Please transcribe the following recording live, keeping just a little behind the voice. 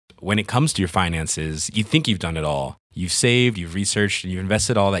when it comes to your finances, you think you've done it all. You've saved, you've researched, and you've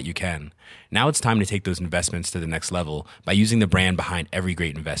invested all that you can. Now it's time to take those investments to the next level by using the brand behind every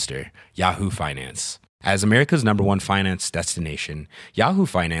great investor, Yahoo Finance. As America's #1 finance destination, Yahoo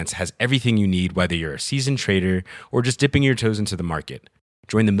Finance has everything you need, whether you're a seasoned trader or just dipping your toes into the market.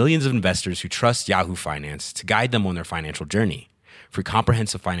 Join the millions of investors who trust Yahoo Finance to guide them on their financial journey. For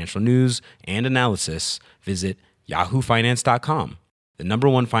comprehensive financial news and analysis, visit yahoofinance.com, the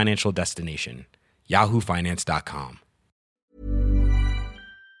 #1 financial destination, yahoofinance.com.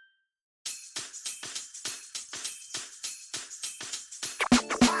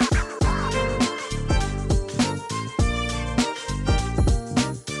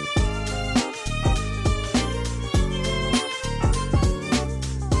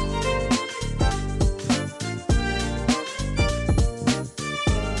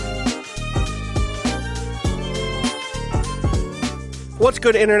 What's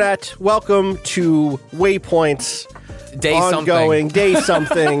good, Internet? Welcome to Waypoints. Day ongoing, day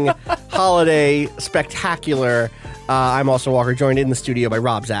something, holiday spectacular. I'm Austin Walker, joined in the studio by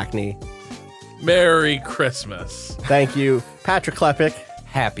Rob Zachney. Merry Christmas. Thank you. Patrick Klepek.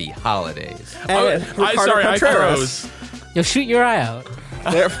 Happy holidays. And Ricardo I Contreras. froze. You'll shoot your eye out.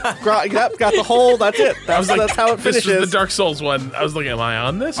 Yep, got the whole, that's it. That's how it This finishes. was the Dark Souls one. I was looking, am I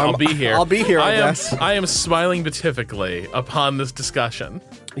on this? I'll be here. I'll be here, I guess. I am smiling beatifically upon this discussion.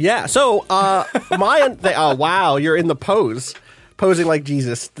 Yeah, so, wow, you're in the pose. Posing like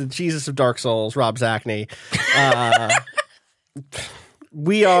Jesus, the Jesus of Dark Souls, Rob Zachney.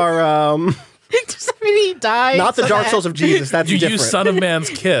 We are, He died. not the Dark Souls of Jesus, that's You different. use Son of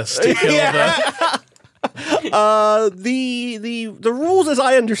Man's Kiss to kill the... The rules as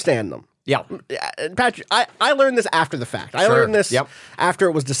I understand them. Yeah. Patrick, I learned this after the fact. I Sure. learned this Yep. after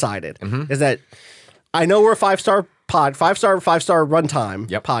it was decided. Is that I know we're a five-star runtime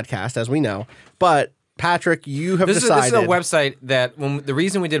Yep. podcast, as we know. But Patrick, you have This is decided. a website that the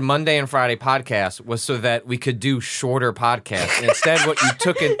reason we did Monday and Friday podcasts was so that we could do shorter podcasts. And instead,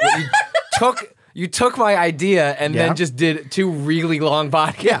 you took my idea and Yeah. then just did 2 really long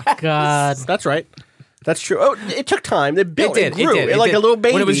podcasts. Yeah, God. that's right. That's true. Oh, it took time. It built. It grew. did. Like did. a little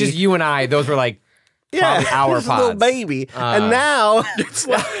baby. When it was just you and I, those were like probably hour just a little pods. baby. And now, It's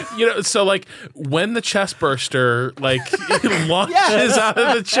like, so like when the chest burster like launches out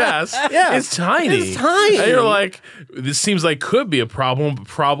of the chest, Yeah. it's tiny. It's tiny. And you're like, this seems like could be a problem, but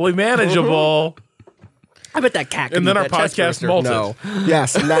probably manageable. I bet that cat. And could then eat our that chest podcast burster. molted. No.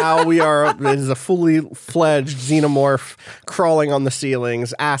 Yes. Now we are. It is a fully fledged xenomorph crawling on the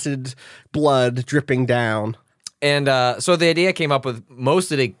ceilings, acid blood dripping down. And so the idea came up with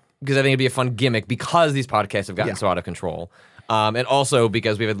most of it because I think it'd be a fun gimmick because these podcasts have gotten so out of control. And also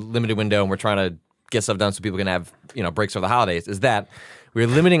because we have a limited window and we're trying to get stuff done so people can have breaks over the holidays, is that we're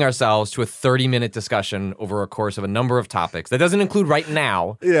limiting ourselves to a 30-minute discussion over a course of a number of topics. That doesn't include right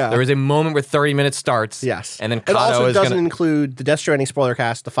now. Yeah. There is a moment where 30 minutes starts. Yes. And then it Kato also is doesn't going to... include the Death Stranding spoiler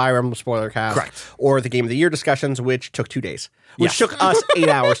cast, the Fire Emblem spoiler cast, Correct. or the Game of the Year discussions, which took 2 days, which Yes. took us 8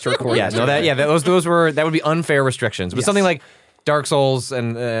 hours to record. Yeah, no, that would be unfair restrictions. But Yes. something like Dark Souls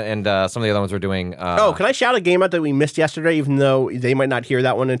and some of the other ones we're doing. Can I shout a game out that we missed yesterday, even though they might not hear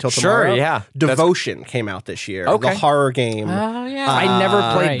that one until tomorrow? Sure, yeah. Devotion came out this year. Okay. The horror game. Oh, yeah. I never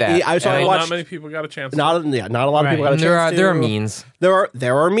played right. that. I Well, watched. not many people got a chance. Not a lot of people got a chance there are to. means.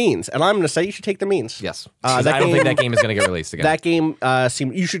 There are means, and I'm going to say you should take the means. Yes. That 'Cause I don't game- think that game is going to get released again. That game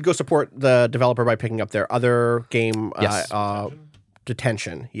seemed. You should go support the developer by picking up their other game. Yes.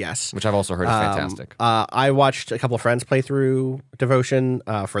 Detention. Yes. Which I've also heard is fantastic. I watched a couple of friends play through Devotion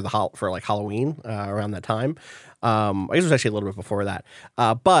for Halloween around that time. I guess it was actually a little bit before that.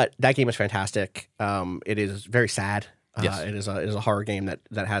 But that game is fantastic. It is very sad. Yes. It is a horror game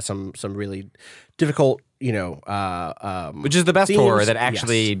that has some really difficult, Which is the best themes. horror that Yes.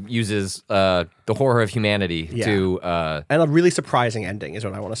 actually uses the horror of humanity to... and a really surprising ending is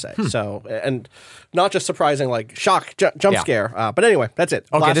what I want to say. So, and not just surprising, like shock, jump Yeah. scare. But anyway, that's it.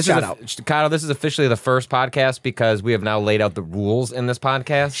 Okay, Last this shout out. Kyle, this is officially the first podcast because we have now laid out the rules in this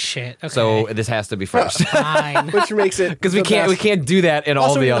podcast. Shit. Okay. So this has to be first. Fine. Which makes it Because we the can't best. do that in all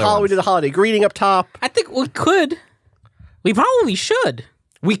Also, the we other we ones. did a holiday greeting up top. I think we could. We probably should.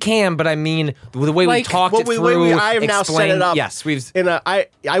 We can, but I mean, the way we Like, talked Well, it through, I have now set explained- it up. Yes, we've... I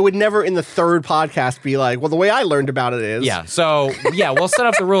would never in the third podcast be like, well, the way I learned about it is. Yeah, so, we'll set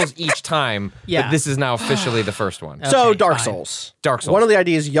up the rules each time, Yeah. but this is now officially the first one. So Okay, Dark fine. Souls. Dark Souls. One of the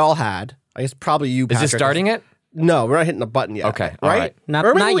ideas y'all had, I guess probably you, Is Patrick. this starting it? No, we're not hitting the button yet. Okay, all right? right. Not-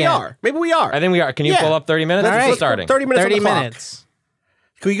 or maybe not we yet. are. Maybe we are. I think we are. Can you Yeah. pull up 30 minutes? Let's- This is let's put starting. 30 minutes 30 on the clock. minutes.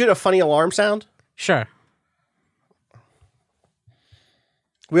 Can we get a funny alarm sound? Sure.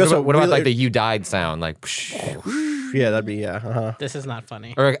 We also what about like the "you died" sound? Like, yeah, that'd be uh-huh. This is not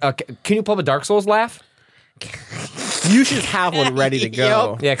funny. or can you pull up a Dark Souls laugh? You should have one ready to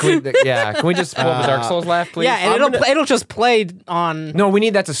go. Yeah, can we just pull up a Dark Souls laugh, please? Yeah, and it'll just play on. No, we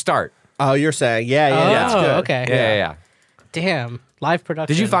need that to start. Oh, you're saying yeah, that's good. Okay. Yeah. Damn, live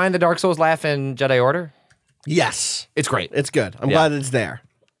production. Did you find the Dark Souls laugh in Jedi Order? Yes, It's great. it's good. I'm glad it's there.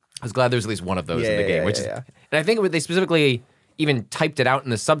 I was glad there's at least one of those in the game. Which is, yeah. and I think they specifically even typed it out in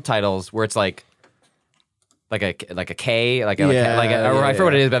the subtitles where it's like a K, I forget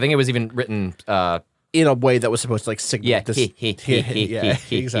what it is, but I think it was even written. In a way that was supposed to like signal Yeah, this. yeah,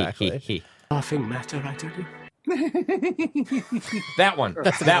 Exactly. Laughing matter, I tell you. That one.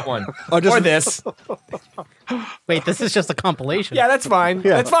 That one. Or just- or this. Wait, this is just a compilation. Yeah, that's fine.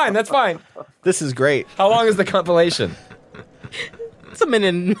 Yeah. That's fine. This is great. How long is the compilation? It's a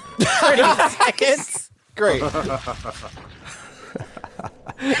minute and 30 seconds. Great.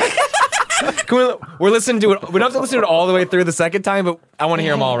 We're listening to it. We don't have to listen to it all the way through the second time, but I want to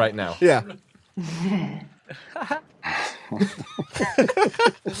hear them all right now. Yeah.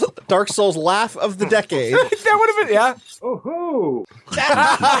 Dark Souls laugh of the decade. That would have been, yeah.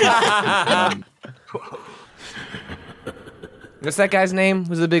 What's that guy's name?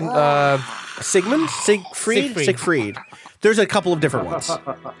 Was the big Sigmund? Siegfried? Siegfried. There's a couple of different ones.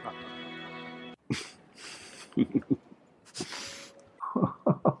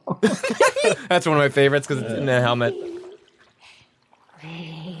 That's one of my favorites because it's in the helmet.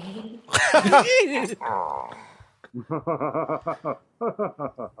 I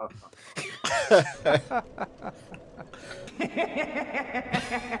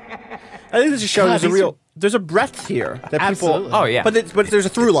think this is showing there's a breadth here that people. Absolutely. Oh, yeah. But there's a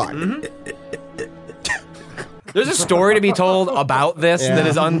through line. There's a story to be told about this that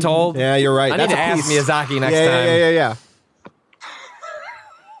is untold. Yeah, you're right. I need That's to a ask piece. Miyazaki next yeah, time.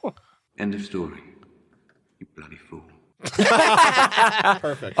 Yeah. End of story. You bloody fool.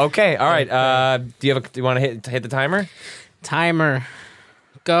 Perfect. Okay, all right. Do you want to hit the timer? Timer.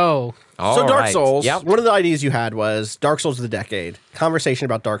 Go. So Dark Souls, Yep. one of the ideas you had was Dark Souls of the decade. Conversation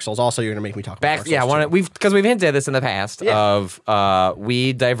about Dark Souls. Also, you're going to make me talk about Dark Souls 2. We've hinted at this in the past. Yeah. Of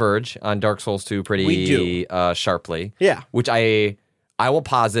we diverge on Dark Souls 2 pretty We do. Sharply. Yeah. Which I will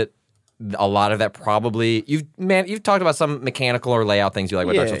posit a lot of that probably you've talked about some mechanical or layout things you like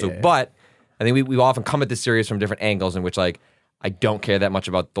about Dark Souls 2, but I think we often come at this series from different angles in which like I don't care that much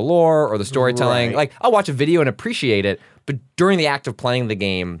about the lore or the storytelling. Right. Like I'll watch a video and appreciate it, but during the act of playing the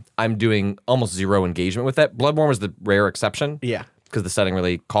game, I'm doing almost zero engagement with it. Bloodborne was the rare exception. Yeah. Because the setting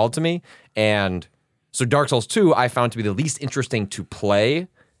really called to me. And so Dark Souls 2 I found to be the least interesting to play,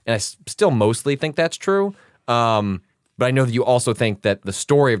 and I still mostly think that's true. But I know that you also think that the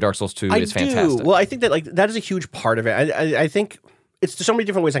story of Dark Souls 2 is fantastic. Well, I think that that is a huge part of it. I think there's so many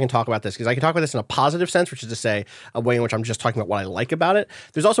different ways I can talk about this, because I can talk about this in a positive sense, which is to say a way in which I'm just talking about what I like about it.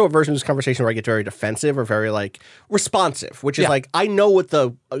 There's also a version of this conversation where I get very defensive or very like responsive, which is like I know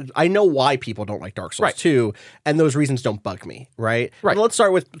why people don't like Dark Souls 2, and those reasons don't bug me, right? But let's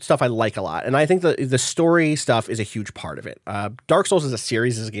start with stuff I like a lot, and I think the story stuff is a huge part of it. Dark Souls is a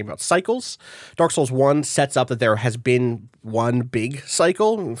series, is a game about cycles. Dark Souls 1 sets up that there has been one big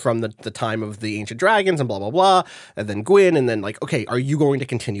cycle from the time of the ancient dragons and blah blah blah, and then Gwyn, and then like, okay, are you going to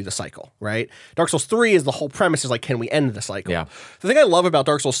continue the cycle, right? Dark Souls 3 is the whole premise is like, can we end the cycle? Yeah. The thing I love about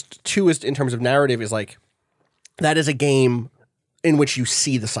Dark Souls 2 is in terms of narrative is like that is a game in which you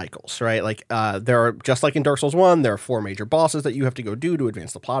see the cycles, right? Like there are, just like in Dark Souls 1, there are 4 major bosses that you have to go do to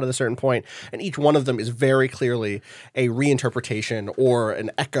advance the plot at a certain point, and each one of them is very clearly a reinterpretation or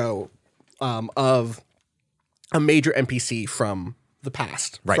an echo of a major NPC from the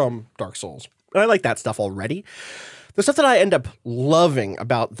past, from Dark Souls. And I like that stuff already. The stuff that I end up loving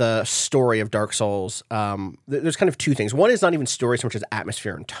about the story of Dark Souls, there's kind of two things. One is not even story so much as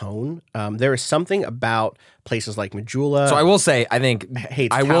atmosphere and tone. There is something about places like Majula. So I will say, I think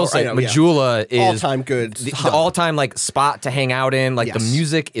Majula is all-time good. The all-time like spot to hang out in. Like the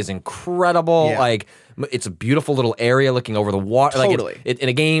music is incredible. Yeah. Like it's a beautiful little area looking over the water. Totally. Like in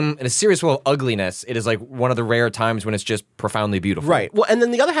a game, in a series full of ugliness, it is like one of the rare times when it's just profoundly beautiful. Right. Well, and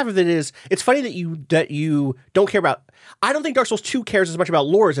then the other half of it is, it's funny that you don't care about. I don't think Dark Souls 2 cares as much about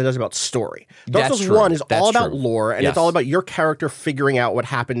lore as it does about story. Dark Souls 1 is all about lore, and it's all about your character figuring out what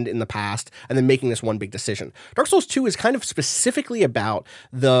happened in the past and then making this one big decision. Dark Souls 2 is kind of specifically about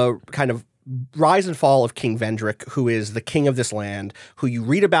the kind of rise and fall of King Vendrick, who is the king of this land, who you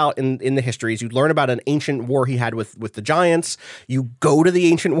read about in the histories. You learn about an ancient war he had with the giants. You go to the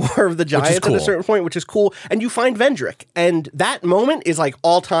ancient war of the giants cool. at a certain point, which is cool. And you find Vendrick. And that moment is like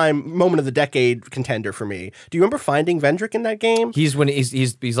all-time moment of the decade contender for me. Do you remember finding Vendrick in that game? He's when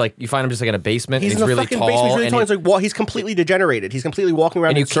he's like, you find him just like in a basement. He's and in he's a really fucking tall. basement. He's really and tall. he- He's like, well, he's completely degenerated. He's completely walking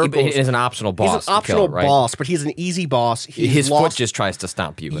around and in circles. He's an optional boss. He's an optional to kill, right? boss, but he's an easy boss. His foot lost, just tries to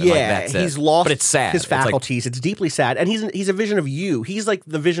stomp you. and, yeah, like, that's he's it. lost But it's sad. his It's like- faculties. It's deeply sad, and he's a vision of you. He's like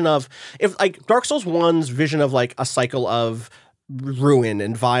the vision of if like Dark Souls 1's vision of like a cycle of ruin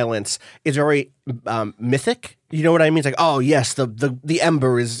and violence is very mythic. You know what I mean? It's like, oh yes, the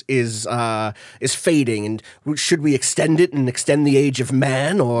ember is fading, and should we extend it and extend the age of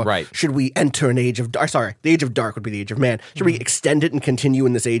man, or Right. should we enter an age of dark? Sorry, the age of dark would be the age of man. Should we extend it and continue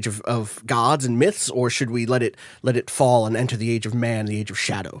in this age of gods and myths, or should we let it fall and enter the age of man, the age of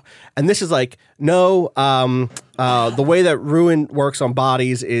shadow? And this is like, no. The way that ruin works on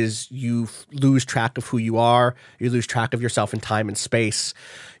bodies is you lose track of who you are. You lose track of yourself in time and space.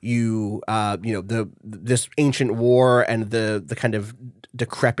 This ancient war and the kind of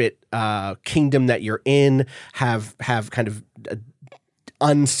decrepit kingdom that you're in have kind of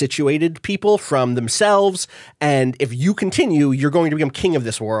unsituated people from themselves, and if you continue, you're going to become king of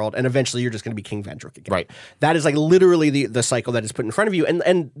this world, and eventually you're just going to be King Vendrick again. Right. That is like literally the cycle that is put in front of you,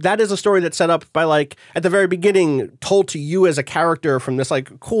 and that is a story that's set up by like at the very beginning, told to you as a character from this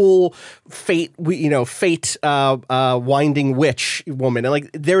like cool fate winding witch woman, and like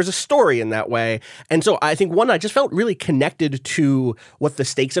there's a story in that way, and so I think I just felt really connected to what the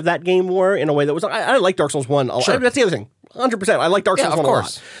stakes of that game were in a way that was I like Dark Souls 1. Sure. That's the other thing. 100%. I like Dark Souls 1 of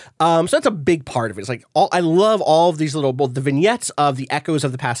course. a lot. So that's a big part of it. It's like I love all of these little both the vignettes of the echoes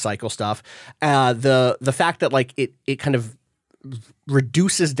of the past cycle stuff, the fact that like it kind of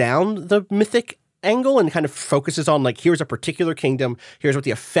reduces down the mythic angle and kind of focuses on like here's a particular kingdom, here's what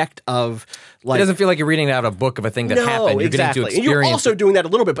the effect of like It doesn't feel like you're reading out a book of a thing that happened. You're exactly. getting to And you're experience. also doing that a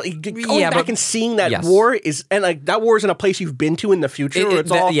little bit, but going back and seeing that war is, and like that war is in a place you've been to in the future. Where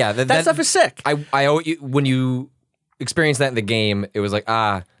it's all that stuff is sick. I owe you when you experience that in the game. It was like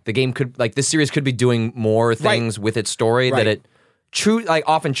the game could like this series could be doing more things with its story that it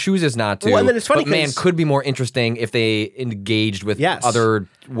often chooses not to. Well, and then it's funny but man, 'cause- could be more interesting if they engaged with Yes. other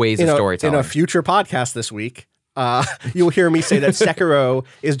ways of storytelling. In a future podcast this week, you'll hear me say that Sekiro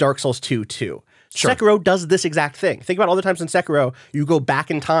is Dark Souls 2 too. Sure. Sekiro does this exact thing. Think about all the times in Sekiro, you go back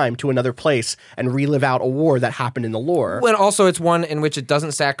in time to another place and relive out a war that happened in the lore. Well, and also it's one in which it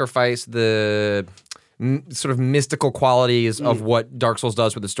doesn't sacrifice the sort of mystical qualities of what Dark Souls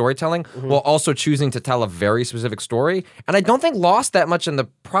does with the storytelling, while also choosing to tell a very specific story. And I don't think lost that much in the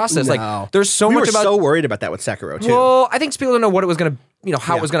process. No. Like, there's so we much were about. so worried about that with Sekiro too. Well, I think people don't know what it was going to,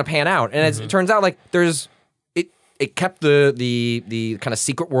 how it was going to pan out. And it turns out like there's. It kept the kind of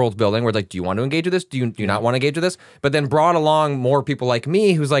secret world building where like, do you want to engage with this? Do you not want to engage with this? But then brought along more people like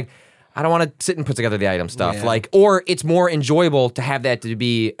me who's like, I don't want to sit and put together the item stuff. Yeah. Like, or it's more enjoyable to have that to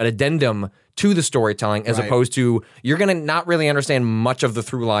be an addendum to the storytelling as opposed to you're going to not really understand much of the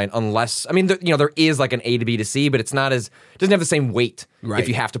through line unless, I mean, there is like an A to B to C, but it's not doesn't have the same weight if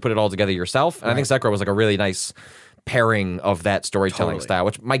you have to put it all together yourself. And I think Sekiro was like a really nice pairing of that storytelling style,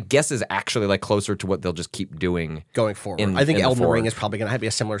 which my guess is actually like closer to what they'll just keep doing going forward. in- I think in the Elden forward. Ring is probably going to be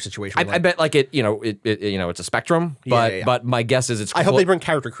a similar situation. I bet like it's a spectrum, but but my guess is it's. I hope they bring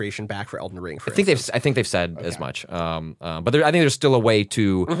character creation back for Elden Ring. I think they've said as much. But I think there's still a way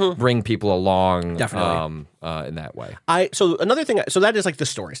to bring people along. Definitely. In that way. So another thing. So that is like the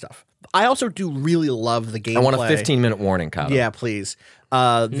story stuff. I also do really love the gameplay. I want a 15-minute warning, Kyle. Yeah, please.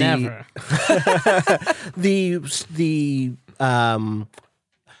 Never.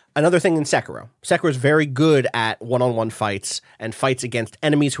 Another thing in Sekiro. Sekiro is very good at one-on-one fights and fights against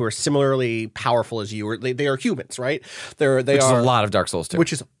enemies who are similarly powerful as you. Or they are humans, right? They Which is a lot of Dark Souls too.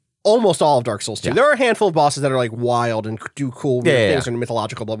 Which is almost all of Dark Souls 2. There are a handful of bosses that are like wild and do cool things and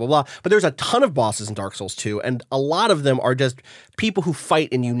mythological, blah, blah, blah. But there's a ton of bosses in Dark Souls 2, and a lot of them are just people who fight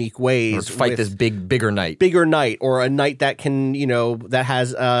in unique ways. Or fight this bigger knight. Bigger knight, or a knight that can, that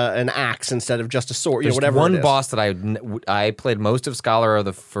has an axe instead of just a sword, There's whatever one it is. boss that I played most of Scholar of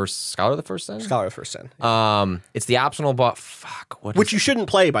the First Sin? Scholar of the First Sin. It's the optional boss. Fuck. Which you shouldn't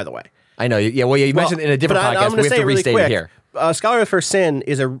play, by the way. I know. Yeah, well, you mentioned it in a different but podcast. I'm But going we to have say to really restate quick. it here. Scholar of the First Sin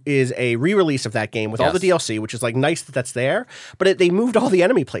is a re-release of that game with all the DLC, which is like nice that that's there. But they moved all the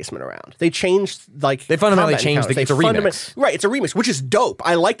enemy placement around. They changed like They fundamentally combat changed encounters. it's a remix. Right, it's a remix, which is dope.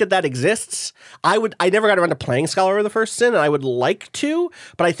 I like that exists. I never got around to playing Scholar of the First Sin, and I would like to,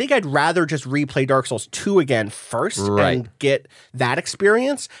 but I think I'd rather just replay Dark Souls 2 again first and get that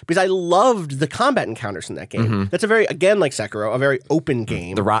experience because I loved the combat encounters in that game. That's a very, again, like Sekiro, a very open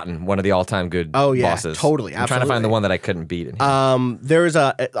game. The Rotten, one of the all-time good bosses. Totally, I'm trying to find the one that I couldn't beat. In here. There's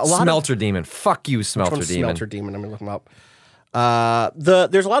a lot Smelter Demon. Fuck you, Smelter Demon. Smelter Demon. I'm gonna look them up.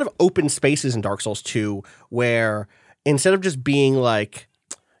 There's a lot of open spaces in Dark Souls 2 where instead of just being like,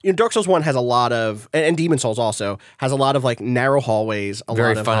 Dark Souls 1 has a lot of, and Demon Souls also has a lot of like narrow hallways,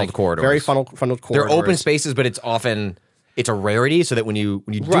 very lot of funneled like, corridors, very funneled corridors. They're open spaces, but it's often a rarity, so that when you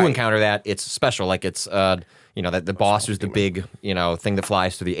do encounter that, it's special. Like it's that the boss who's the big thing that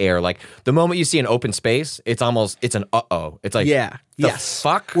flies through the air. Like the moment you see an open space, it's an It's like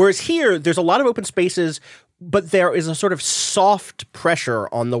fuck. Whereas here, there's a lot of open spaces. But there is a sort of soft pressure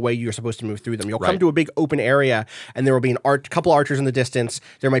on the way you're supposed to move through them. You'll come to a big open area, and there will be a couple archers in the distance.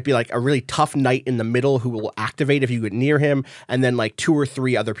 There might be like a really tough knight in the middle who will activate if you get near him, and then like 2 or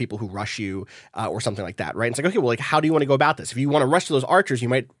 3 other people who rush you or something like that, right? And it's like, okay, well, like, how do you want to go about this? If you want to rush to those archers, you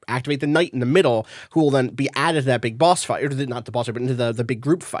might activate the knight in the middle, who will then be added to that big boss fight, or not the boss fight, but into the big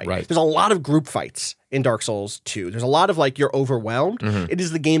group fight. Right. There's a lot of group fights in Dark Souls 2. There's a lot of like you're overwhelmed. It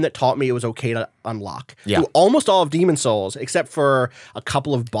is the game that taught me it was okay to unlock. Yeah. Almost all of Demon Souls, except for a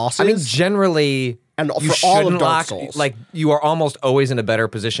couple of bosses. I mean, generally, and you for all of Dark lock, Souls, like you are almost always in a better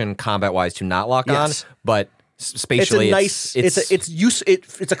position combat-wise to not lock on. But spatially, it's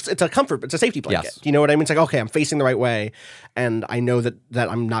a comfort, it's a safety blanket. Yes. You know what I mean? It's like, okay, I'm facing the right way, and I know that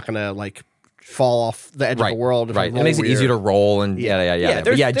I'm not gonna like fall off the edge of the world. Right. It makes it easier to roll and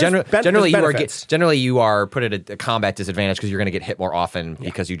generally you are put at a combat disadvantage because you're going to get hit more often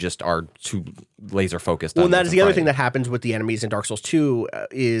because you just are too laser focused. Well, and that is the other thing that happens with the enemies in Dark Souls 2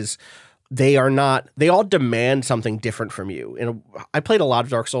 is they all demand something different from you. I played a lot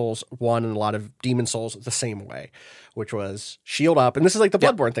of Dark Souls 1 and a lot of Demon Souls the same way, which was shield up, and this is like the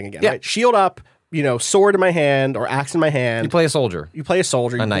Bloodborne thing again, right? Shield up, sword in my hand or axe in my hand. You play a soldier. You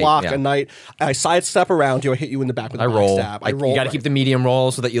block a knight. I sidestep around you. I hit you in the back with a backstab. I roll. You got to keep the medium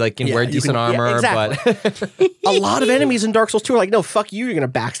roll so that you can wear decent armor. Exactly. But a lot of enemies in Dark Souls 2 are like, no, fuck you. You're going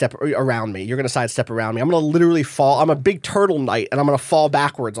to backstep around me. You're going to sidestep around me. I'm going to literally fall. I'm a big turtle knight, and I'm going to fall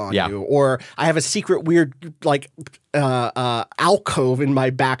backwards on you. Or I have a secret weird alcove in my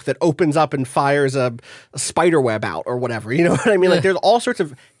back that opens up and fires a spider web out or whatever. You know what I mean? Like there's all sorts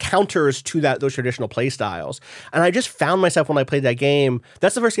of counters to those traditional play styles. And I just found myself when I played that game,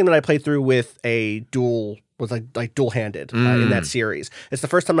 that's the first game that I played through with a dual dual-handed in that series. It's the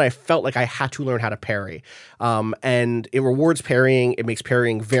first time that I felt like I had to learn how to parry. And it rewards parrying. It makes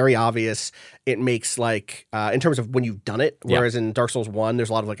parrying very obvious. It makes in terms of when you've done it, whereas in Dark Souls 1, there's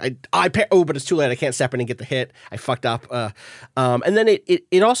a lot of but it's too late. I can't step in and get the hit. I fucked up. And then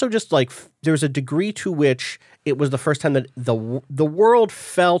it also just there's a degree to which it was the first time that the world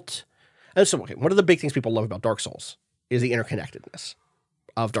felt. And so, okay, one of the big things people love about Dark Souls is the interconnectedness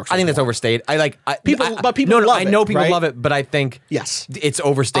of Dark Souls. I think that's overstated. I know people love it, but I think it's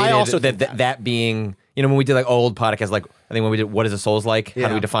overstated. I also that being, when we did old podcasts, I think when we did what is a Souls like, how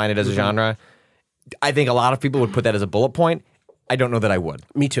do we define it as a genre? I think a lot of people would put that as a bullet point. I don't know that I would.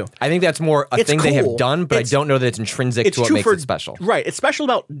 Me too. I think that's more a thing they have done, but I don't know that it's intrinsic to what makes it special. Right. It's special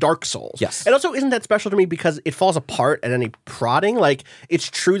about Dark Souls. Yes. And also isn't that special to me because it falls apart at any prodding. It's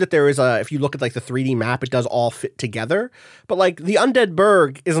true that there is if you look at the 3D map, it does all fit together. But the Undead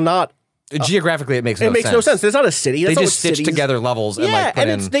Burg is not. Geographically, it makes no sense. There's not a city. They just stitch together levels.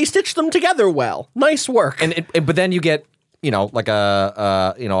 They stitch them together well. Nice work. But then you get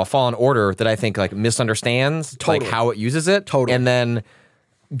a Fallen Order that I think misunderstands how it uses it. Totally. And then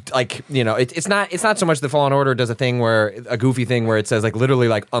it's not so much the Fallen Order does a goofy thing where it says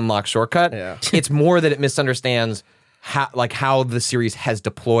literally unlock shortcut. Yeah. It's more that it misunderstands how the series has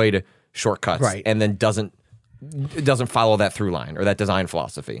deployed shortcuts, right, and then doesn't follow that through line or that design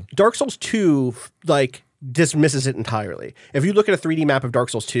philosophy. Dark Souls 2 dismisses it entirely. If you look at a 3D map of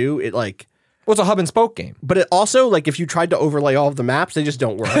Dark Souls 2, it Well, it's a hub and spoke game. But it also, if you tried to overlay all of the maps, they just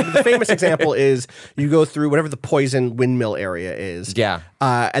don't work. The famous example is you go through whatever the poison windmill area is. Yeah.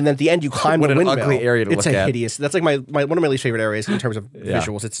 And then at the end, you climb the windmill. What an ugly area to look at. It's hideous. That's one of my least favorite areas in terms of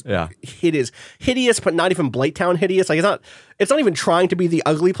visuals. It's hideous, but not even Blighttown hideous. It's not even trying to be the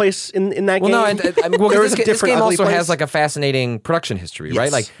ugly place in that game. This game also has a fascinating production history,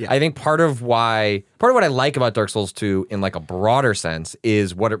 right? I think part of what I like about Dark Souls 2 in a broader sense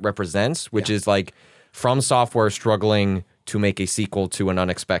is what it represents, which is From Software struggling to make a sequel to an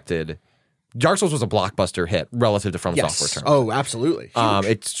unexpected. Dark Souls was a blockbuster hit relative to From Software terms. Oh, absolutely.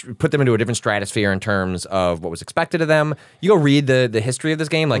 It's put them into a different stratosphere in terms of what was expected of them. You go read the history of this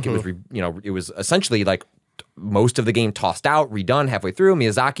game, like it was, it was essentially like most of the game tossed out, redone halfway through.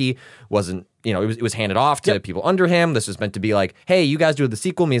 Miyazaki wasn't, it was handed off to people under him. This was meant to be like, hey, you guys do the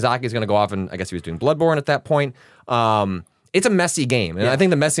sequel. Miyazaki's going to go off, and I guess he was doing Bloodborne at that point. It's a messy game, and I think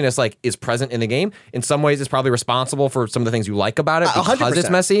the messiness is present in the game. In some ways, it's probably responsible for some of the things you like about it because 100%. It's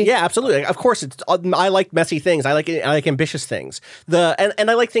messy. Yeah, absolutely. Of course, I like messy things. I like ambitious things. And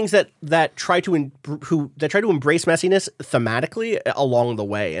I like things that try to embrace messiness thematically along the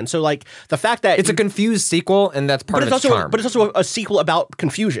way. And so, like the fact that it's a confused sequel, and that's part of its charm. But it's also a sequel about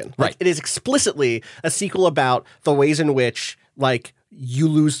confusion. Right. It is explicitly a sequel about the ways in which you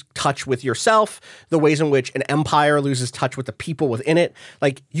lose touch with yourself, the ways in which an empire loses touch with the people within it.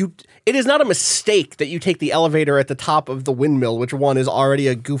 It is not a mistake that you take the elevator at the top of the windmill, which one is already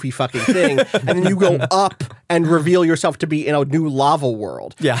a goofy fucking thing, and then you go up and reveal yourself to be in a new lava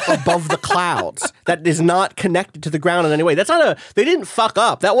world above the clouds that is not connected to the ground in any way. They didn't fuck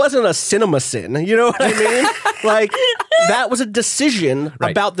up. That wasn't a cinema sin. You know what I mean? That was a decision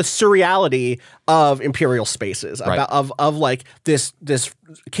about the surreality of Imperial spaces, of this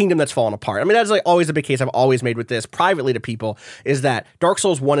kingdom that's fallen apart. I mean, that's always a big case I've always made with this privately to people, is that Dark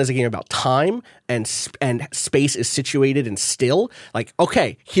Souls 1 is a game about time and space is situated and still.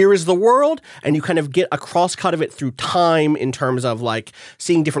 Okay, here is the world, and you kind of get a cross-cut of it through time in terms of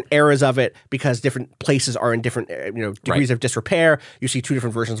seeing different eras of it because different places are in different degrees of disrepair. You see two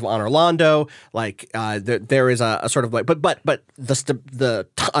different versions of Honor Londo. There is a sort of but the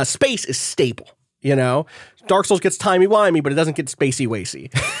space is stable. Dark Souls gets timey-wimey, but it doesn't get spacey-wacy.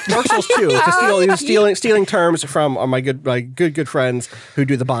 Dark Souls 2, stealing terms from my good friends who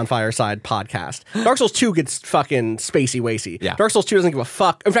do the Bonfire Side podcast. Dark Souls 2 gets fucking spacey-wacy. Yeah. Dark Souls 2 doesn't give a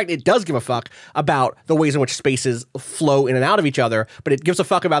fuck. In fact, it does give a fuck about the ways in which spaces flow in and out of each other, but it gives a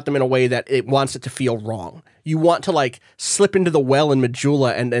fuck about them in a way that it wants it to feel wrong. You want to slip into the well in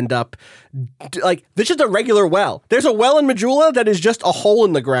Majula and end up this is a regular well. There's a well in Majula that is just a hole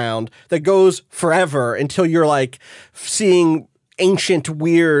in the ground that goes forever until you're seeing ancient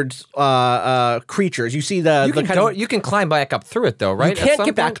weird creatures. You see you can climb back up through it though, right? You can't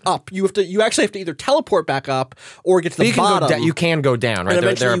get back up. You actually have to either teleport back up or get to the bottom. You can go down,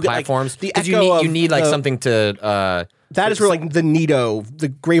 right? There are platforms. Because you need something to. That is where the Nido, the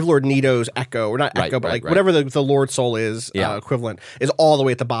Gravelord Nido's echo, or not echo, but whatever the Lord Soul is equivalent, is all the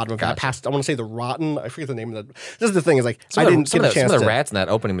way at the bottom of that. Past, I want to say the Rotten. I forget the name of the. This is the thing. I didn't get a chance. Some of the rats in that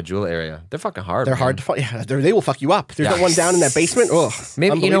opening Majula area, they're fucking hard. They're hard to find. Yeah, they will fuck you up. There's that one down in that basement. Ugh,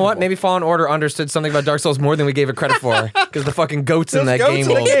 maybe you know what? Maybe Fallen Order understood something about Dark Souls more than we gave it credit for, because the fucking goats in that game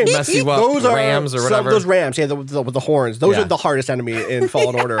will mess you up. Those rams or whatever. Those rams, with the horns. Those are the hardest enemy in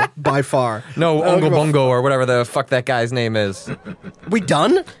Fallen Order by far. No, Ungle Bungo or whatever the fuck that guy's name is. We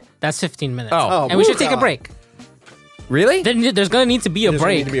done? That's 15 minutes. Oh. And we should take a break. Really? There's going to need to be a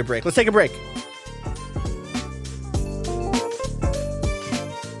break. Let's take a break.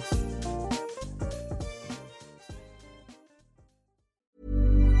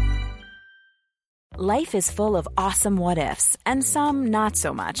 Life is full of awesome what-ifs, and some not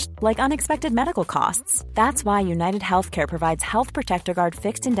so much, like unexpected medical costs. That's why United Healthcare provides Health Protector Guard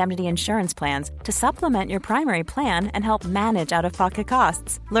fixed indemnity insurance plans to supplement your primary plan and help manage out-of-pocket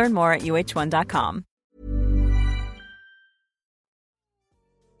costs. Learn more at uh1.com.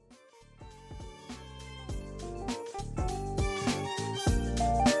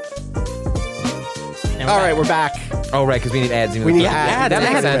 All right, we're back. Oh, right, because we need ads. We need ads. That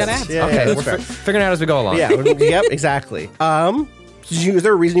makes sense. Ads. Yeah, okay, that's we're figuring it out as we go along. Yeah, yep, exactly. Is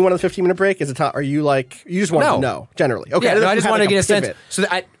there a reason you wanted the 15-minute break? Are you you just want to know generally? Okay, yeah, I just wanted to get a sense so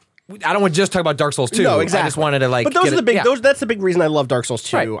that I don't want to just talk about Dark Souls 2. No, exactly. I just wanted to But those are the big. That's the big reason I love Dark Souls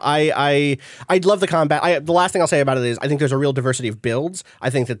 2. Right. I love the combat. The last thing I'll say about it is I think there's a real diversity of builds. I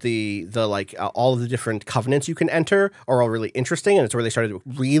think that the all of the different covenants you can enter are all really interesting, and it's where they started to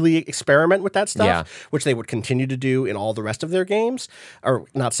really experiment with that stuff, which they would continue to do in all the rest of their games, or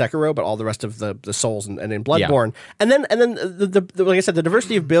not Sekiro, but all the rest of the Souls and in Bloodborne. And then the like I said, the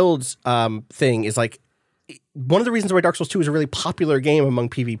diversity of builds thing is one of the reasons why Dark Souls 2 is a really popular game among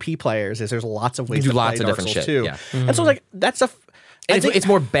PvP players is there's lots of ways to play Dark Souls 2. Yeah. And so that's it's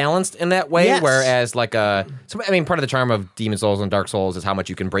more balanced in that way, whereas part of the charm of Demon Souls and Dark Souls is how much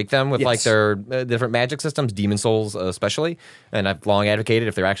you can break them with their different magic systems, Demon Souls especially. And I've long advocated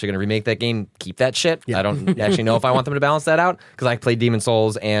if they're actually going to remake that game, keep that shit. Yeah. I don't actually know if I want them to balance that out, because I played Demon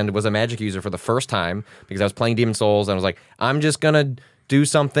Souls and was a magic user for the first time because I was playing Demon Souls and I was like, I'm just going to do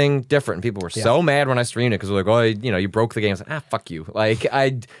something different. People were so mad when I streamed it because they're like, oh, you broke the game. I was like, fuck you. Like, I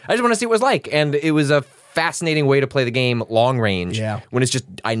just want to see what it was like. And it was a fascinating way to play the game long range. Yeah. When it's just,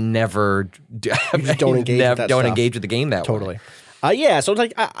 I never don't engage with that stuff. engage with the game that Totally. way. So it's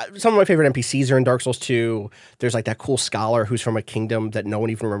like some of my favorite NPCs are in Dark Souls 2. There's like that cool scholar who's from a kingdom that no one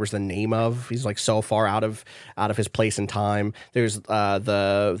even remembers the name of. He's like so far out of his place in time. There's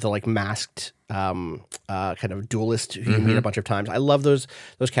the like masked kind of duelist who you meet a bunch of times. I love those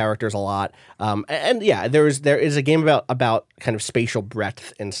characters a lot. And yeah, there is a game about kind of spatial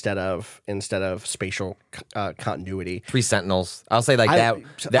breadth instead of spatial continuity. 3 Sentinels. I'll say like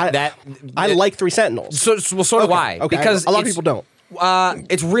I like 3 Sentinels. So do I. Okay. Because a lot of people don't.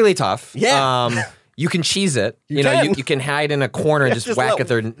 It's really tough. Yeah. You can cheese it. You can hide in a corner and just whack at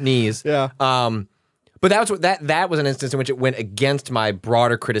their knees. Yeah. But that was an instance in which it went against my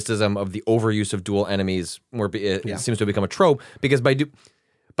broader criticism of the overuse of dual enemies, where it seems to have become a trope. Because by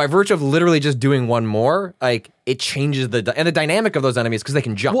virtue of literally just doing one more, like it changes the dynamic of those enemies because they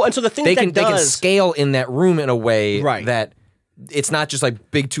can jump. Well, and so the thing they can scale in that room in a way that it's not just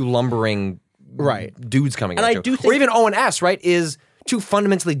like big two lumbering dudes coming at you. I do think, or even O&S, right, is two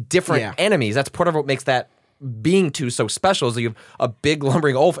fundamentally different enemies. That's part of what makes that being two so special is that you have a big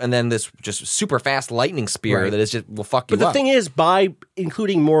lumbering oaf and then this just super fast lightning spear that is just will fuck you up. But the thing is, by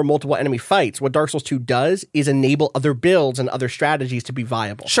including more multiple enemy fights, what Dark Souls 2 does is enable other builds and other strategies to be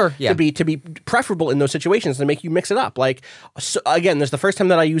viable. Sure, yeah. To be preferable in those situations to make you mix it up. Like, so again, there's the first time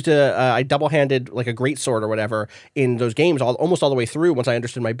that I used I double-handed like a great sword or whatever in those games almost all the way through once I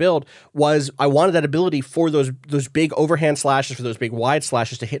understood my build was I wanted that ability for those big overhand slashes, for those big wide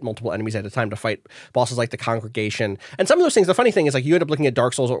slashes to hit multiple enemies at a time to fight bosses like the Congregation. And some of those things, the funny thing is like you end up looking at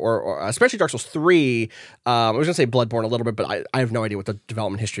Dark Souls or especially Dark Souls 3, I was going to say Bloodborne a little bit, but I have no idea what the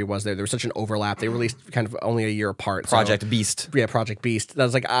development history was there. There was such an overlap. They released kind of only a year apart. Project Beast. Yeah, Project Beast. That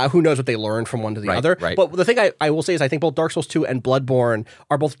was like, who knows what they learned from one to the other. Right. But the thing I will say is I think both Dark Souls 2 and Bloodborne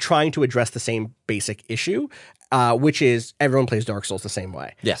are both trying to address the same basic issue, which is everyone plays Dark Souls the same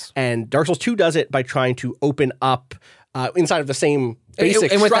way. Yes. And Dark Souls 2 does it by trying to open up inside of the same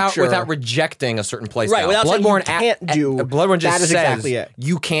basic and structure. without rejecting a certain playstyle. Right, without saying Bloodborne you can't do Bloodborne just that is says exactly it.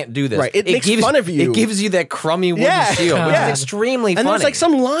 You can't do this. Right, it makes gives, fun of you. It gives you that crummy wooden shield, which is extremely funny. And there's like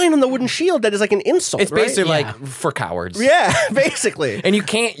some line on the wooden shield that is like an insult. It's basically right? like for cowards. Yeah, basically. And you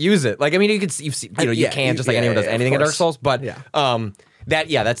can't use it. Like I mean, you can you can just like anyone does anything in Dark Souls, but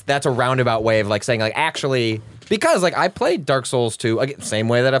that's a roundabout way of like saying like actually. Because, like, I played Dark Souls 2, again, same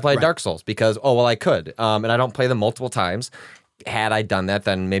way that I played Dark Souls, because, I could. And I don't play them multiple times. Had I done that,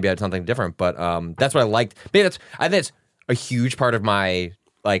 then maybe I had something different. But that's what I liked. Maybe I think it's a huge part of my,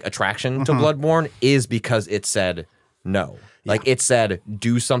 like, attraction to Bloodborne is because it said no. Like, it said,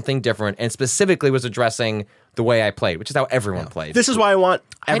 do something different, and specifically was addressing the way I played, which is how everyone played. This is why I want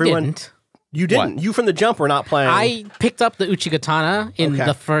everyone... I didn't. You didn't. What? You from the jump were not playing. I picked up the Uchigatana in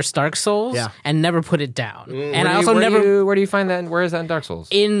the first Dark Souls and never put it down. And I also never... Where do you find that? Where is that in Dark Souls?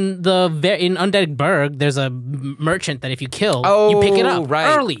 In Undead Burg, there's a merchant that if you kill, you pick it up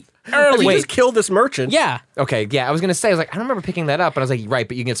early. You just killed this merchant. Yeah. Okay, yeah, I was going to say, I was like, I don't remember picking that up, but I was like, right,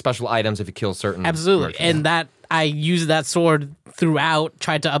 but you can get special items if you kill certain Absolutely. merchants. And that I used that sword throughout,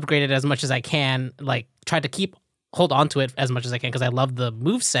 tried to upgrade it as much as I can, like tried to hold on to it as much as I can because I love the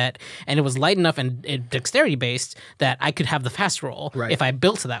move set and it was light enough and dexterity based that I could have the fast roll if I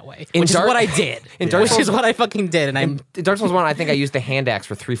built it that way, which is what I did. Which is what I fucking did. And in Dark Souls 1, I think I used the hand axe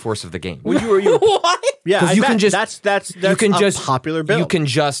for 3/4 of the game. Well, you what? Yeah, you can just that's you can a just popular build. You can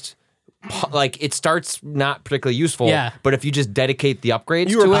just like it starts not particularly useful. Yeah. But if you just dedicate the upgrades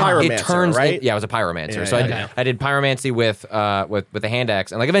You were to a it, pyromancer, it turns. right? I was a pyromancer. Yeah, so I did pyromancy with the hand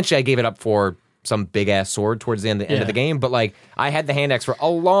axe, and like eventually I gave it up for some big ass sword towards the end of the game. But like I had the hand axe for a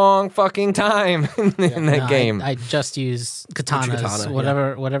long fucking time in that game. I just used katanas,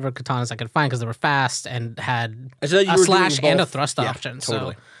 whatever katanas I could find because they were fast and had a slash and a thrust option.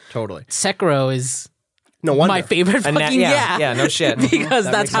 Totally. Sekiro is no wonder. my favorite fucking no shit. Because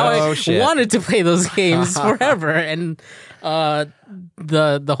that's how I wanted to play those games forever. And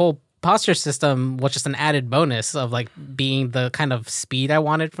the whole posture system was just an added bonus of like being the kind of speed I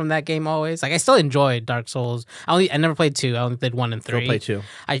wanted from that game always. Like I still enjoyed Dark Souls. I never played 2. I only played 1 and 3. Don't play 2.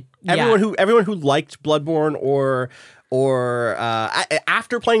 Everyone who liked Bloodborne or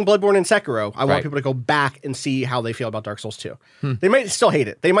after playing Bloodborne and Sekiro, I want people to go back and see how they feel about Dark Souls 2. They might still hate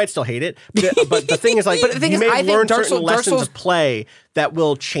it. But the thing is, like, you may learn certain lessons of play that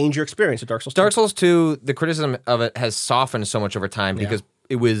will change your experience with Dark Souls 2. Dark Souls 2, the criticism of it has softened so much over time because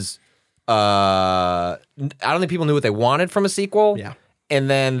it was. I don't think people knew what they wanted from a sequel. Yeah, and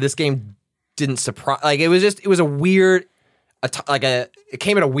then this game didn't surprise. Like it was a weird. it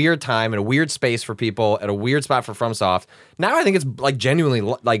came at a weird time in a weird space for people at a weird spot for FromSoft. Now I think it's like genuinely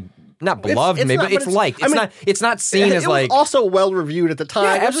like not beloved, it's maybe, not, but it's liked. It's I mean, not. It's not seen as it like was also well reviewed at the time.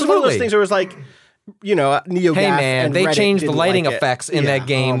 Yeah, It was one of those absolutely. things where it was like, you know, NeoGAF Hey man, and they Reddit changed the didn't lighting like it. effects in that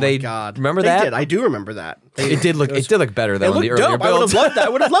game. Oh my They God. remember They that? did. I do remember that. It did look better though It in looked the earlier dope. I would builds. have loved that. I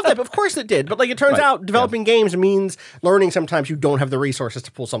would have loved that. But of course it did. But like it turns out, developing games means learning sometimes you don't have the resources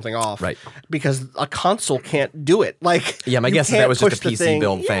to pull something off. Right. Because a console can't do it. Like Yeah, my you guess is that can't was just push a the PC thing.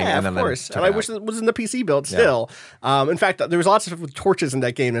 build thing, Yeah, and then of they course. took And it I out. wish it was in the PC build still. In fact, there was lots of stuff with torches in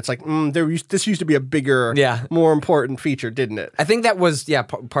that game. It's like this used to be a bigger, more important feature, didn't it? I think that was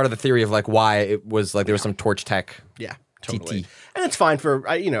part of the theory of like why it was like there was some torch tech. Yeah, totally. TT. And it's fine for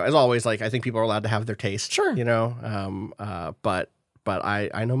as always. Like I think people are allowed to have their taste. Sure. But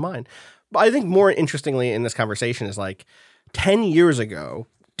I know mine. But I think more interestingly in this conversation is like 10 years ago,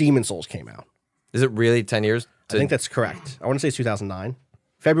 Demon Souls came out. Is it really 10 years? I think that's correct. I want to say it's 2009,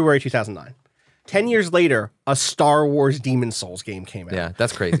 February 2009. 10 years later, a Star Wars Demon Souls game came out. Yeah,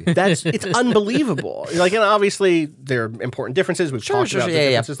 that's crazy. It's unbelievable. Like, and obviously there are important differences. We've talked about the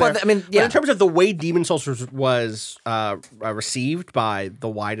differences there. But, I mean, But in terms of the way Demon Souls was received by the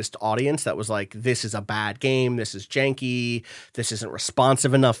widest audience, that was like, this is a bad game. This is janky. This isn't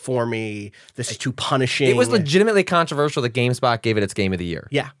responsive enough for me. This is too punishing. It was legitimately controversial that GameSpot gave it its Game of the Year.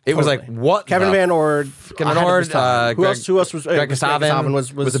 Yeah, It was totally. like, what? Kevin Van Ord. Kevin ahead of his Ord, time. Who else was? Greg Kasavin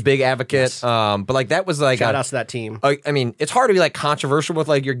was a big advocate. Yes. But like that was like Shout outs to that team. I mean, it's hard to be like controversial with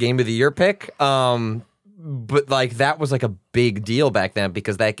like your Game of the Year pick. But like that was like a big deal back then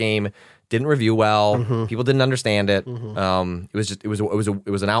because that game didn't review well. Mm-hmm. People didn't understand it. It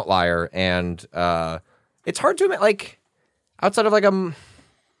was an outlier, and it's hard to admit like outside of like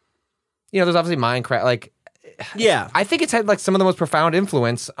there's obviously Minecraft. Like, Yeah, I think it's had like some of the most profound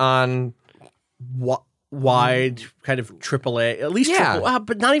influence on. wide kind of AAA, at least Yeah.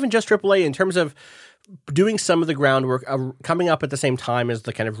 but not even just AAA in terms of doing some of the groundwork, coming up at the same time as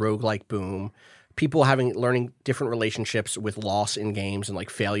the kind of roguelike boom, people learning different relationships with loss in games and like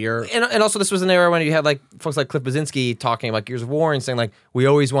failure. And also, this was an era when you had like folks like Cliff Blazinski talking about Gears of War and saying like, we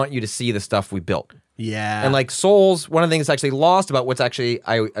always want you to see the stuff we built. Yeah. And like Souls, one of the things that's actually lost about what's actually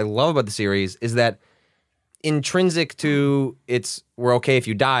I love about the series is that intrinsic to we're okay if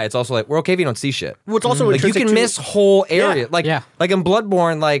you die, it's also like we're okay if you don't see shit. Well, it's also like you intrinsic can to- miss whole area. Like in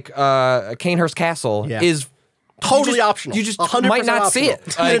Bloodborne, like Canehurst Castle is totally you just- optional. You just 100% might not see it.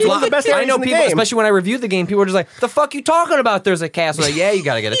 optional. It's one of the best I areas know in the people, game. especially when I reviewed the game, people were just like, "The fuck you talking about? There's a castle." Like, yeah, you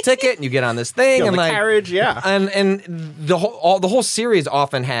got to get a ticket and you get on this thing You know, and the like carriage, yeah. and the whole series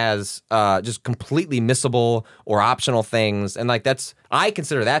often has just completely missable or optional things, and like I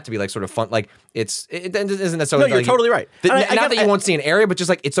consider that to be like sort of fun. Like it isn't necessarily. No, you're like, totally right. And I not get- that you won't see an area, but just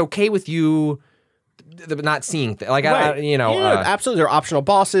like it's okay with you. Not seeing things like Right. Absolutely. There are optional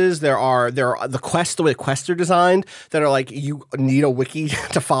bosses. There are the way the quests are designed that are like you need a wiki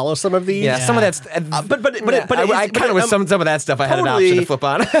to follow some of these. some of that's I kind of with some of that stuff I had an option to flip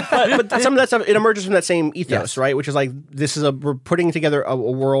on. but some of that stuff it emerges from that same ethos, right? Which is like we're putting together a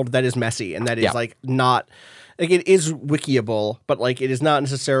world that is messy and that is like not. Like it is wikiable, but like it is not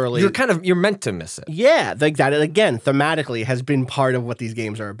necessarily. You're meant to miss it. Yeah, like that again, thematically has been part of what these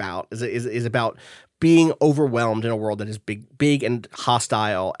games are about. Is about being overwhelmed in a world that is big and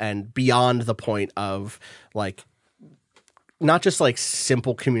hostile and beyond the point of like not just like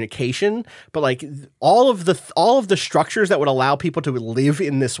simple communication, but like all of the structures that would allow people to live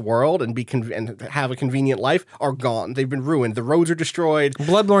in this world and and have a convenient life are gone. They've been ruined. The roads are destroyed.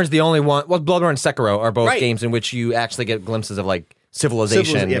 Bloodborne's the only one. Well, Bloodborne and Sekiro are both Right. games in which you actually get glimpses of like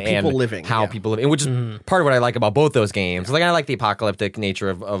civilization people and living, how yeah. people live, and which is part of what I like about both those games. Like I like the apocalyptic nature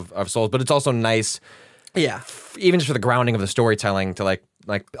of Souls, but it's also nice. Yeah. Even just for the grounding of the storytelling to like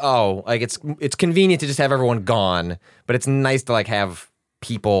it's convenient to just have everyone gone, but it's nice to like have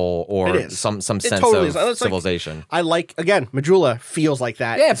people It or is. some It sense totally of is. It's like- civilization. I like again, Majula feels like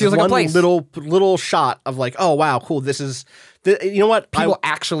that. Yeah, it It's feels like a one place. little shot of like, oh wow, cool. This is you know what? People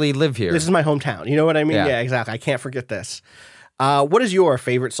actually live here. This is my hometown. You know what I mean? Yeah. Yeah, exactly. I can't forget this. What is your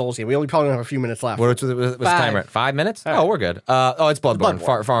favorite Souls game? We only probably have a few minutes left. What's the timer at? 5 minutes? Oh, we're good. It's Bloodborne.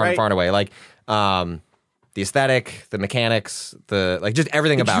 Bloodborne, Far right? and away. Like, the aesthetic, the mechanics, just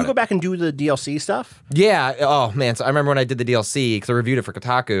everything Did about you it. go back and do the DLC stuff? Yeah. Oh man. So I remember when I did the DLC because I reviewed it for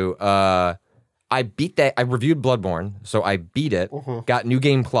Kotaku. I beat that. I reviewed Bloodborne, so I beat it. Got New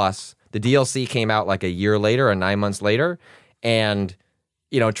Game Plus. The DLC came out like a year later or 9 months later, and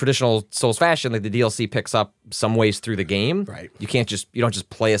traditional Souls fashion, like the DLC picks up some ways through the game. Right. You don't just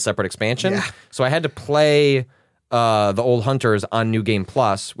play a separate expansion. Yeah. So I had to play the old hunters on New Game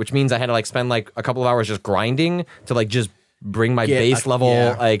Plus, which means I had to like spend like a couple of hours just grinding to like just bring my base level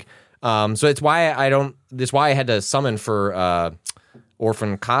yeah. like. So it's why I don't. That's why I had to summon for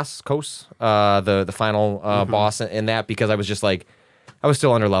Orphan Kos, the final boss in that, because I was just like, I was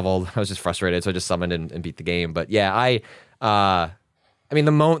still under leveled. I was just frustrated, so I just summoned and beat the game. But yeah, I mean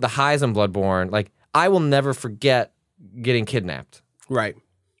the highs in Bloodborne, like I will never forget getting kidnapped. Right.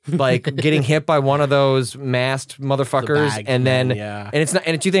 Like getting hit by one of those masked motherfuckers, bag, and then yeah. and it's not,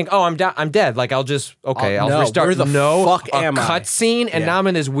 and you think, oh, I'm dead. Like I'll just I'll no, restart. where the fuck a am I? cutscene, and Yeah. now I'm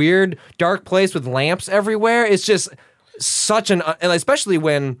in this weird dark place with lamps everywhere. It's just such and especially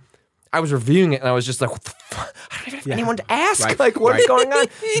when I was reviewing it, and I was just like, what the fuck? I don't even have anyone to ask. Right. Like, what's going on?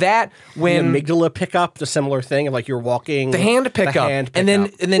 That when The amygdala pickup, the similar thing of like you're walking. The hand pickup. And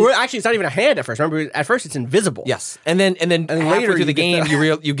then Well, actually, it's not even a hand at first. Remember, at first it's invisible. yes, and then later halfway through you the get game,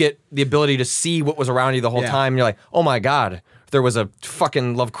 the- you get the ability to see what was around you the whole Yeah. time. And you're like, oh my god, there was a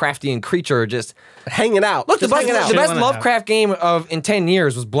fucking Lovecraftian creature just. Hanging out. Look, the Just hanging out. best Lovecraft game in 10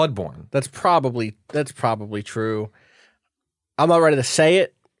 years was Bloodborne. That's probably true. I'm not ready to say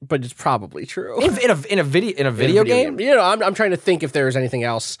it, but it's probably true. In a video game? You know, I'm trying to think if there's anything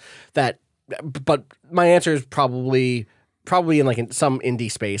else that, but my answer is probably in like in some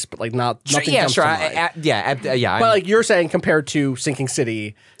indie space, but like nothing. Yeah, comes sure. to mind. Yeah. But like you're saying, compared to Sinking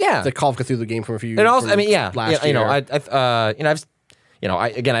City, Yeah. the Call of Cthulhu game from a few. And also, from I mean, yeah, last you know, year.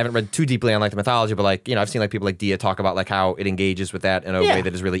 I haven't read too deeply on like the mythology, but like, you know, I've seen like people like Dia talk about like how it engages with that in a Yeah. way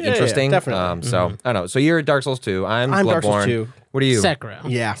that is really Yeah, interesting. definitely. So I don't know. So you're Dark Souls 2. I'm Bloodborne. Dark Souls 2. What are you? Sekiro.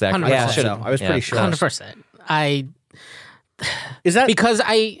 Yeah, Zach, 100%. yeah, I should so. I was pretty sure. 100%. Is that Because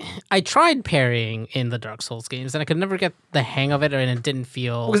I tried parrying in the Dark Souls games and I could never get the hang of it, and it didn't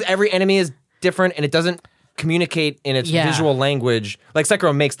feel. Because every enemy is different and it doesn't communicate in its Yeah. visual language. Like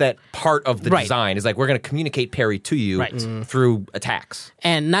Sekiro makes that part of the Right. design. Is like, we're going to communicate parry to you Right. through attacks.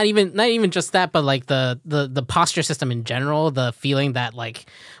 And not even just that, but like the posture system in general, the feeling that like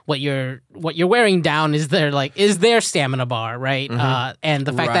what you're wearing down is their stamina bar, right? And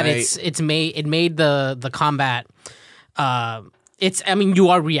the fact that Right. it made the combat. You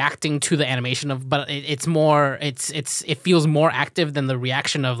are reacting to the animation but it feels more active than the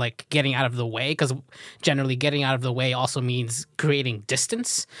reaction of like getting out of the way, because generally getting out of the way also means creating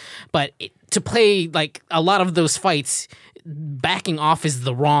distance. But to play like a lot of those fights, backing off is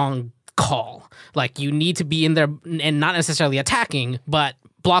the wrong call. Like you need to be in there and not necessarily attacking, but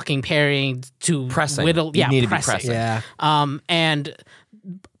blocking, parrying to Pressing. whittle. You Yeah, need to be pressing. pressing. yeah? And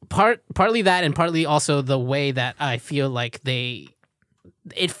partly that, and partly also the way that I feel like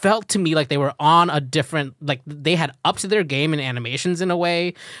it felt to me like they were on a different, like they had upped their game in animations in a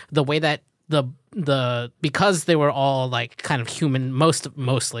way, the way that because they were all like kind of human,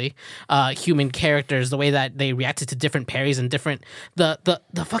 mostly human characters, the way that they reacted to different parries and different the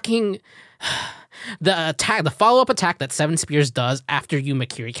fucking the attack, the follow-up attack that Seven Spears does after you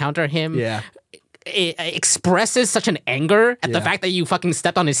Makiri counter him. Yeah. It expresses such an anger at the Yeah. fact that you fucking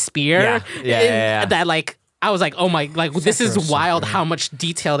stepped on his spear. Yeah. That like I was like, oh my, like this is wild how much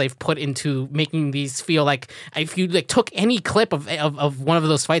detail they've put into making these feel like if you like took any clip of one of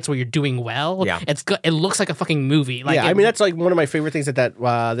those fights where you're doing well, Yeah. it looks like a fucking movie. Like Yeah, I mean that's like one of my favorite things that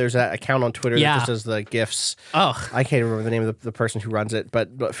there's that account on Twitter Yeah. that just does the gifs. oh I can't remember the name of the person who runs it,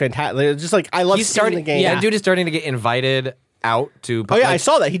 but fantastic. Just like I love He's seeing starting. the game. Yeah. That dude is starting to get invited out to. Oh yeah, I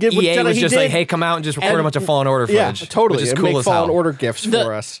saw that he did. EA was he just did, like, hey, come out and just record a bunch of Fallen Order yeah, footage. totally. Which is and cool make as Fallen hell. Order gifs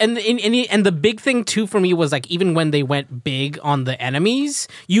for us. And the big thing too for me was like even when they went big on the enemies,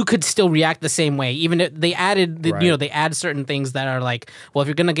 you could still react the same way. Even if they added, Right. they add certain things that are like, well, if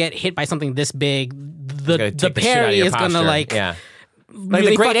you're gonna get hit by something this big, the Gotta take the shit out of parry your is gonna posture. like yeah. Like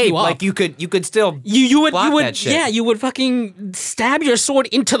really the Great fuck Ape, you up. like you could still You would block that shit. yeah, you would fucking stab your sword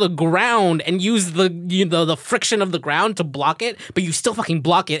into the ground and use the friction of the ground to block it, but you still fucking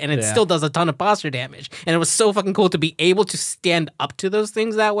block it and it still does a ton of posture damage. And it was so fucking cool to be able to stand up to those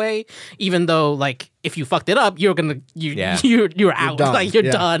things that way, even though like if you fucked it up, you're out. done. Like you're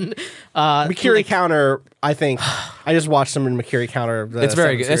Yeah. done. Makiri counter. I think I just watched some in Makiri counter. It's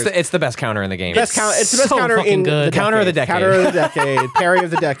very good. It's the best counter in the game. Best counter. It's the best so counter fucking in good. the Counter of the decade. Counter of the decade. Parry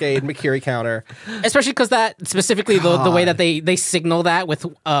of the decade. Makiri counter. Especially because that specifically the way that they signal that with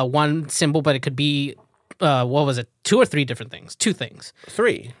one symbol, but it could be what was it? 2 or 3 different things. 2 things.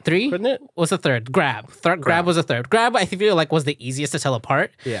 3. 3? Couldn't it? What's the third? Grab. Grab was a third. Grab, I feel like, was the easiest to tell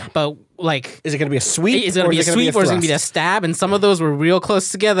apart. Yeah. But, like... Is it going to be a sweep? Is it going to be a sweep or is it going to be a thrust? stab? And some of those were real close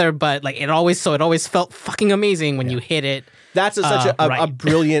together, but like it always felt fucking amazing when you hit it. That's such a right.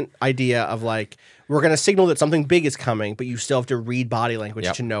 brilliant idea of like, we're going to signal that something big is coming, but you still have to read body language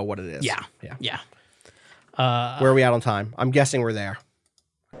Yep. to know what it is. Yeah. Yeah. Yeah. Where are we at on time? I'm guessing we're there.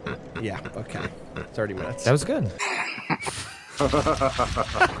 Yeah. Okay. 30 minutes. That was good. All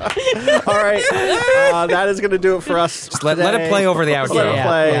right, that is going to do it for us. Just let it play over the outro. Let it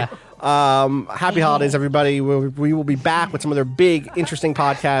play. Yeah. Happy holidays, everybody. We will be back with some other big, interesting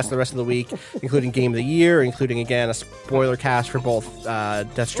podcasts the rest of the week, including Game of the Year, including, again, a spoiler cast for both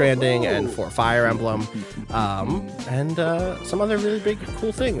Death Stranding and for Fire Emblem, and some other really big,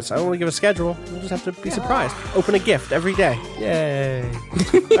 cool things. I don't want to give a schedule. We'll just have to be surprised. Open a gift every day. Yay.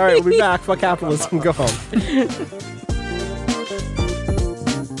 All right, we'll be back. Fuck capitalism. Go home.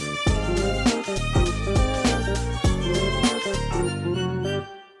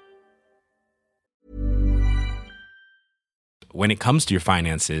 When it comes to your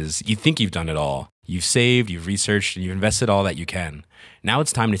finances, you think you've done it all. You've saved, you've researched, and you've invested all that you can. Now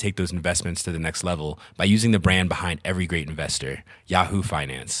it's time to take those investments to the next level by using the brand behind every great investor, Yahoo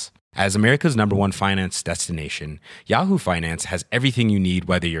Finance. As America's #1 finance destination, Yahoo Finance has everything you need,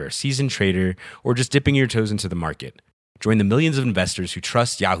 whether you're a seasoned trader or just dipping your toes into the market. Join the millions of investors who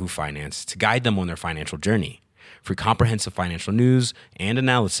trust Yahoo Finance to guide them on their financial journey. For comprehensive financial news and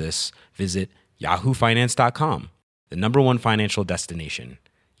analysis, visit yahoofinance.com. The #1 financial destination,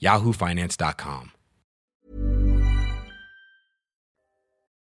 yahoofinance.com.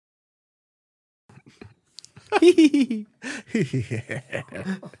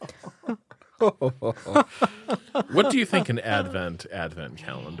 What do you think an advent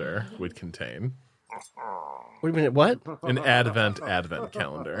calendar would contain? Wait a minute, what? An advent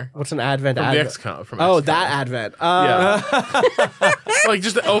calendar. What's an advent? From advent? the XCOM. From Oh, XCOM. that advent. Yeah. Like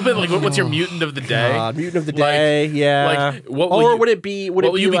just to open. Like, what's your mutant of the day? Mutant of the day. Yeah. Like, what will or you, would it be? what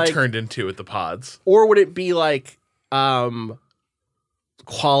will you be like, turned into at the pods? or would it be like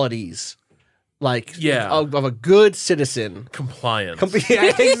qualities, like of a good citizen? Compliance.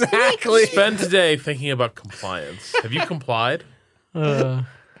 Yeah, exactly. Spend today thinking about compliance. Have you complied?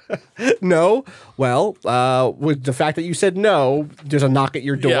 No. Well, with the fact that you said no, there's a knock at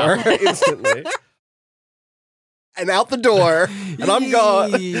your door Yeah. instantly. And out the door, and I'm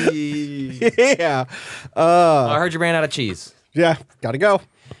gone. Yeah. I heard you ran out of cheese. Yeah, gotta go.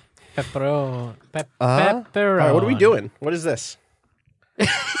 Pepperoni. All right, what are we doing? What is this? You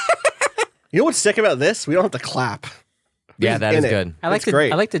know what's sick about this? We don't have to clap. Yeah, that is in it. good. I like It's to.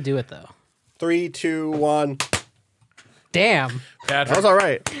 great. I like to do it though. 3, 2, 1. Damn. That Patrick. was all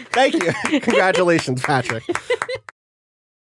right. Thank you. Congratulations, Patrick.